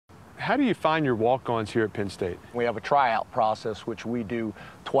how do you find your walk-ons here at Penn State? We have a tryout process, which we do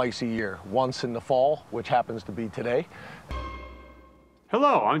twice a year, once in the fall, which happens to be today.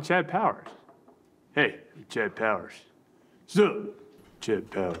 Hello, I'm Chad Powers. Hey, Chad Powers. Sup, Chad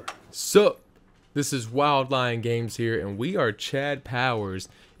Powers. Sup? This is Wild Lion Games here, and we are Chad Powers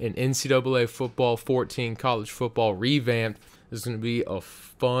in NCAA Football 14 College Football Revamped. This is going to be a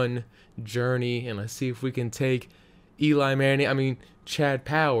fun journey, and let's see if we can take Chad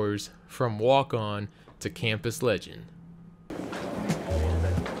Powers from walk-on to campus legend.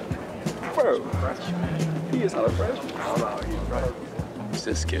 Bro, he is not a freshman. Who's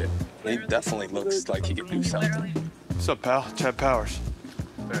this kid? He definitely looks like he could do something. What's up, pal? Chad Powers.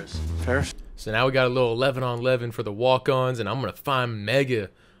 Ferris. So now we got a little 11 on 11 for the walk-ons, and I'm going to find Mega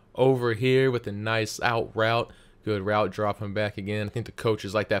over here with a nice out route. Good route, dropping back again. I think the coach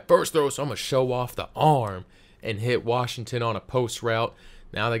is like that first throw, so I'm going to show off the arm and hit Washington on a post route.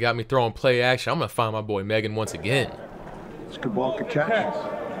 Now they got me throwing play action. I'm going to find my boy Megan once again. It's a good ball, good catch.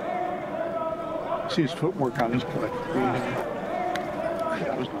 See his footwork on this play.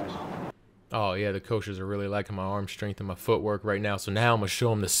 That was nice. Oh, yeah, the coaches are really liking my arm strength and my footwork right now. So now I'm going to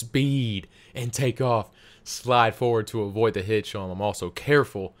show them the speed and take off, slide forward to avoid the hit, show them I'm also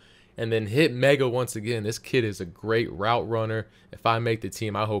careful, and then hit Mega once again. This kid is a great route runner. If I make the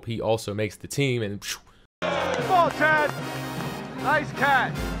team, I hope he also makes the team. And Good ball, Chad. Nice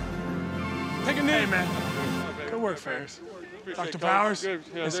catch. Take a knee, hey, man. Good work, Ferris. Dr. Powers.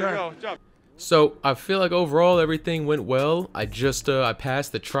 Yes, sir. so I feel like overall everything went well. I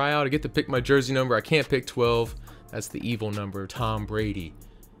passed the tryout. I get to pick my jersey number. I can't pick 12. That's the evil number, Tom Brady.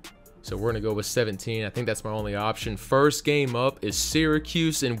 So we're going to go with 17. I think that's my only option. First game up is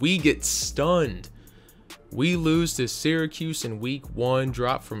Syracuse, and we get stunned. We lose to Syracuse in week 1,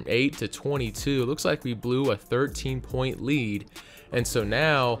 drop from 8 to 22. It looks like we blew a 13-point lead. And so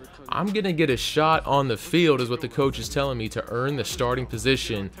now I'm going to get a shot on the field is what the coach is telling me to earn the starting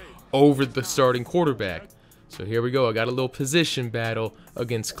position over the starting quarterback. So here we go. I got a little position battle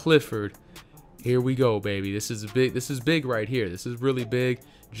against Clifford. Here we go, baby. This is big. This is big right here. This is really big.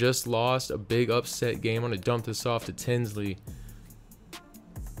 Just lost a big upset game. I'm going to dump this off to Tinsley.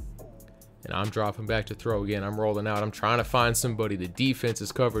 And I'm dropping back to throw again. I'm rolling out. I'm trying to find somebody. The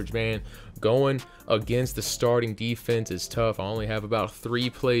defense's coverage, man. Going against the starting defense is tough. I only have about 3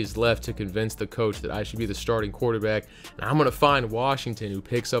 plays left to convince the coach that I should be the starting quarterback. And I'm going to find Washington, who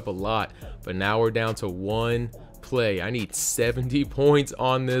picks up a lot. But now we're down to 1 play. I need 70 points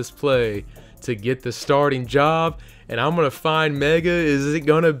on this play to get the starting job. And I'm going to find Mega. Is it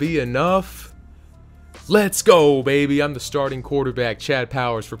going to be enough? Let's go, baby. I'm the starting quarterback, Chad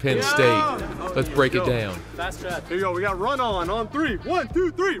Powers for Penn State. Let's break it down. Fast Chad. Here you go. We got run on 3. 1,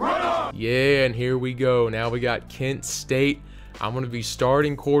 2, 3. Run on. Yeah, and here we go. Now we got Kent State. I'm going to be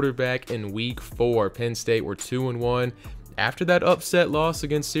starting quarterback in week 4. Penn State, we're 2-1. After that upset loss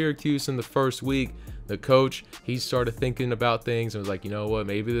against Syracuse in the first week, the coach, he started thinking about things and was like, you know what,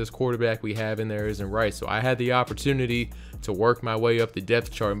 maybe this quarterback we have in there isn't right. So I had the opportunity to work my way up the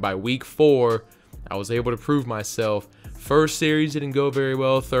depth chart, and by week 4, I was able to prove myself. First series didn't go very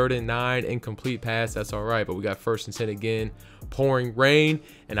well. 3rd and 9, incomplete pass. That's all right, but we got 1st and 10 again. Pouring rain,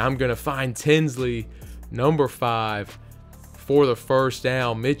 and I'm going to find Tinsley, number 5, for the first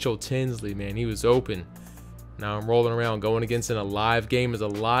down. Mitchell Tinsley, man, he was open. Now I'm rolling around. Going against an alive game is a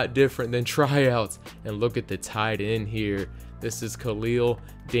lot different than tryouts. And look at the tight end here. This is Khalil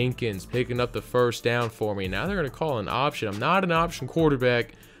Dinkins picking up the first down for me. Now they're going to call an option. I'm not an option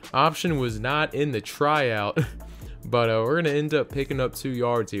quarterback. Option was not in the tryout. But we're going to end up picking up 2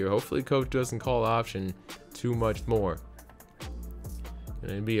 yards here. Hopefully coach doesn't call option too much more.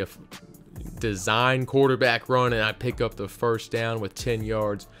 Going to be a design quarterback run, and I pick up the first down with 10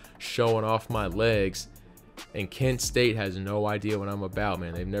 yards, showing off my legs. And Kent State has no idea what I'm about,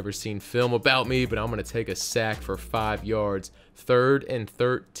 man. They've never seen film about me, but I'm going to take a sack for 5 yards. 3rd and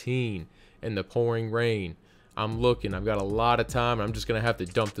 13 in the pouring rain. I'm looking. I've got a lot of time. I'm just going to have to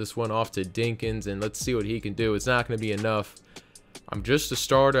dump this one off to Dinkins, and let's see what he can do. It's not going to be enough. I'm just a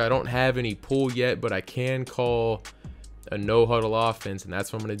starter. I don't have any pull yet, but I can call a no-huddle offense, and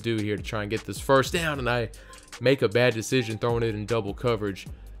that's what I'm going to do here to try and get this first down, and I make a bad decision throwing it in double coverage.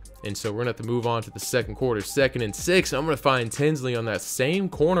 And so we're going to have to move on to the second quarter. 2nd and 6. I'm going to find Tinsley on that same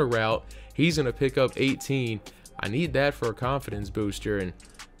corner route. He's going to pick up 18. I need that for a confidence booster. And,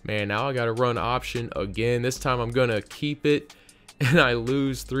 man, now I got to run option again. This time I'm going to keep it, and I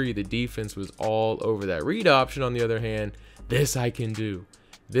lose 3. The defense was all over that. Read option, on the other hand, this I can do.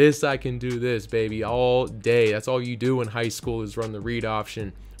 I can do this, baby, all day. That's all you do in high school is run the read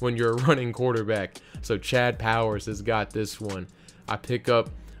option when you're a running quarterback. So Chad Powers has got this one. I pick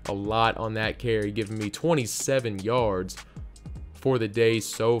up a lot on that carry, giving me 27 yards for the day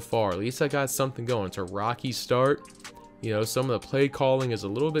so far. At least I got something going. It's a rocky start. You know, some of the play calling is a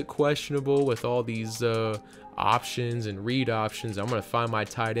little bit questionable with all these options and read options. I'm going to find my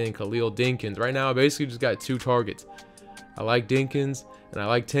tight end, Khalil Dinkins. Right now, I basically just got 2 targets. I like Dinkins and I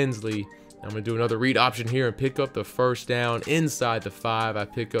like Tinsley. I'm going to do another read option here and pick up the first down inside the 5. I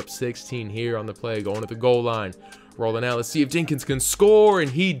pick up 16 here on the play, going to the goal line. Rolling out. Let's see if Dinkins can score, and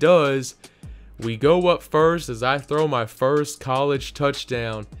he does. We go up first as I throw my first college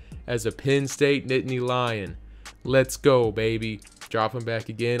touchdown as a Penn State Nittany Lion. Let's go, baby. Dropping back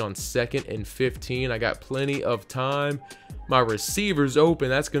again on 2nd and 15. I got plenty of time. My receiver's open.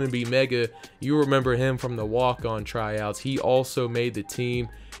 That's going to be Mega. You remember him from the walk-on tryouts. He also made the team.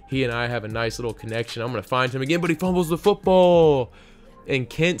 He and I have a nice little connection. I'm going to find him again, but he fumbles the football. And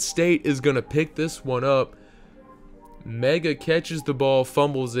Kent State is going to pick this one up. Mega catches the ball,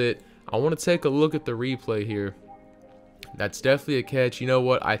 fumbles it. I want to take a look at the replay here. That's definitely a catch. You know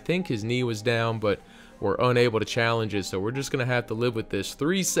what? I think his knee was down, but we're unable to challenge it, so we're just going to have to live with this.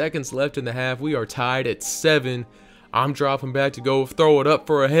 3 seconds left in the half. We are tied at 7. I'm dropping back to go throw it up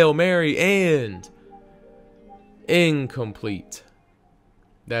for a Hail Mary, and incomplete.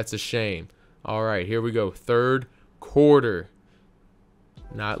 That's a shame. All right, here we go. 3rd quarter.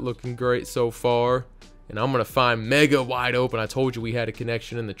 Not looking great so far. And I'm going to find Mega wide open. I told you we had a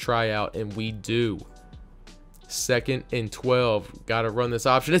connection in the tryout, and we do. 2nd and 12. Got to run this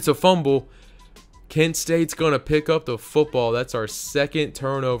option. It's a fumble. Kent State's going to pick up the football. That's our 2nd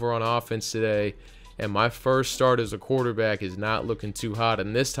turnover on offense today. And my first start as a quarterback is not looking too hot.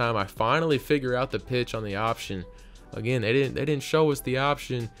 And this time I finally figure out the pitch on the option. Again, they didn't show us the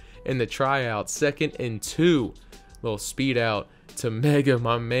option in the tryout. 2nd and 2. Little speed out to Mega,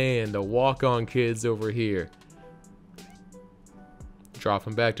 my man. The walk-on kids over here.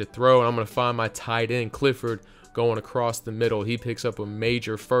 Dropping back to throw. And I'm going to find my tight end, Clifford, going across the middle. He picks up a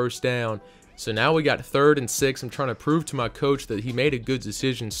major first down. So now we got 3rd and 6. I'm trying to prove to my coach that he made a good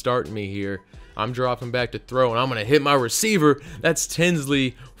decision starting me here. I'm dropping back to throw, and I'm going to hit my receiver. That's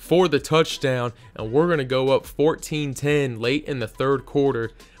Tinsley for the touchdown, and we're going to go up 14-10 late in the 3rd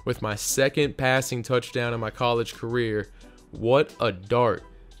quarter with my 2nd passing touchdown in my college career. What a dart.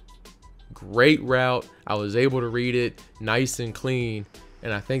 Great route. I was able to read it nice and clean,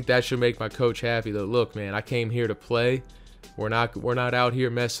 and I think that should make my coach happy. That, look, man, I came here to play. We're not out here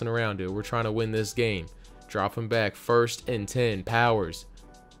messing around, dude. We're trying to win this game. Dropping back, 1st and 10. Powers.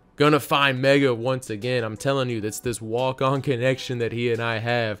 Gonna find Mega once again. I'm telling you, that's this walk-on connection that he and I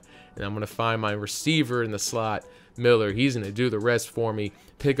have. And I'm gonna find my receiver in the slot, Miller. He's gonna do the rest for me.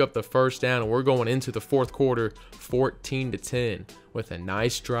 Pick up the first down, and we're going into the 4th quarter, 14-10, with a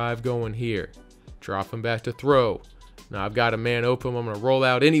nice drive going here. Dropping back to throw. Now I've got a man open. I'm gonna roll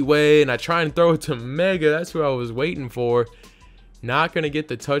out anyway, and I try and throw it to Mega. That's who I was waiting for. Not gonna get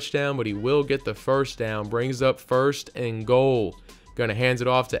the touchdown, but he will get the first down. Brings up 1st and goal. Gonna hands it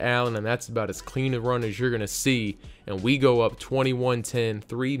off to Allen, and that's about as clean a run as you're gonna see. And we go up 21-10,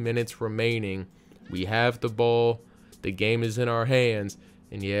 3 minutes remaining. We have the ball. The game is in our hands.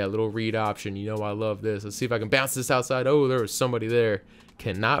 And yeah, a little read option. You know I love this. Let's see if I can bounce this outside. Oh, there was somebody there.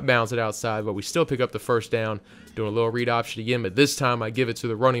 Cannot bounce it outside, but we still pick up the first down. Doing a little read option again, but this time I give it to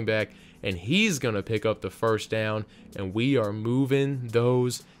the running back, and he's gonna pick up the first down. And we are moving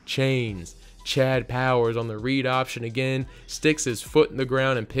those chains. Chad Powers on the read option again, sticks his foot in the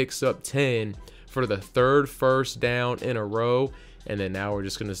ground and picks up 10 for the 3rd first down in a row. And then now we're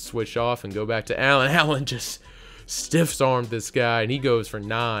just going to switch off and go back to Allen. Allen just stiff-armed this guy, and he goes for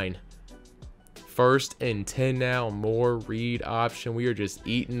 9. 1st and 10 now, more read option. We are just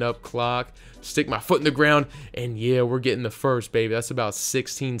eating up clock. Stick my foot in the ground, and yeah, we're getting the first, baby. That's about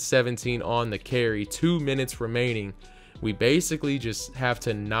 16-17 on the carry. 2 minutes remaining. We basically just have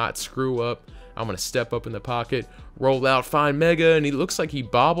to not screw up. I'm going to step up in the pocket, roll out, find Mega, and he looks like he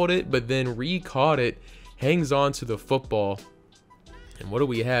bobbled it, but then re-caught it, hangs on to the football. And what do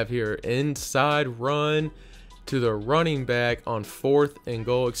we have here? Inside run to the running back on 3rd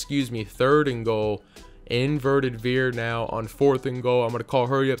and goal. Inverted veer now on 4th and goal. I'm going to call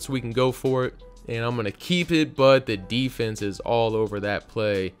hurry up so we can go for it. And I'm going to keep it, but the defense is all over that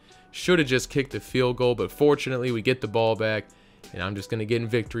play. Should have just kicked the field goal, but fortunately we get the ball back. And I'm just going to get in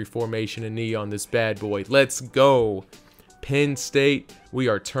victory formation and knee on this bad boy. Let's go. Penn State, we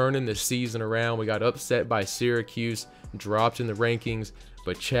are turning the season around. We got upset by Syracuse, dropped in the rankings,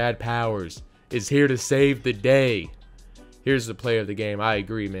 but Chad Powers is here to save the day. Here's the play of the game. I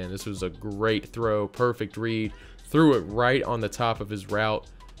agree, man. This was a great throw, perfect read. Threw it right on the top of his route.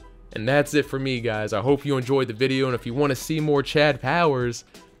 And that's it for me, guys. I hope you enjoyed the video, and if you want to see more Chad Powers,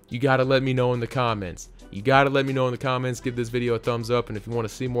 You got to let me know in the comments. You got to let me know in the comments. Give this video a thumbs up. And if you want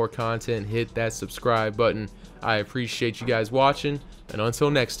to see more content, hit that subscribe button. I appreciate you guys watching. And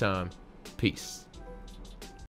until next time, peace.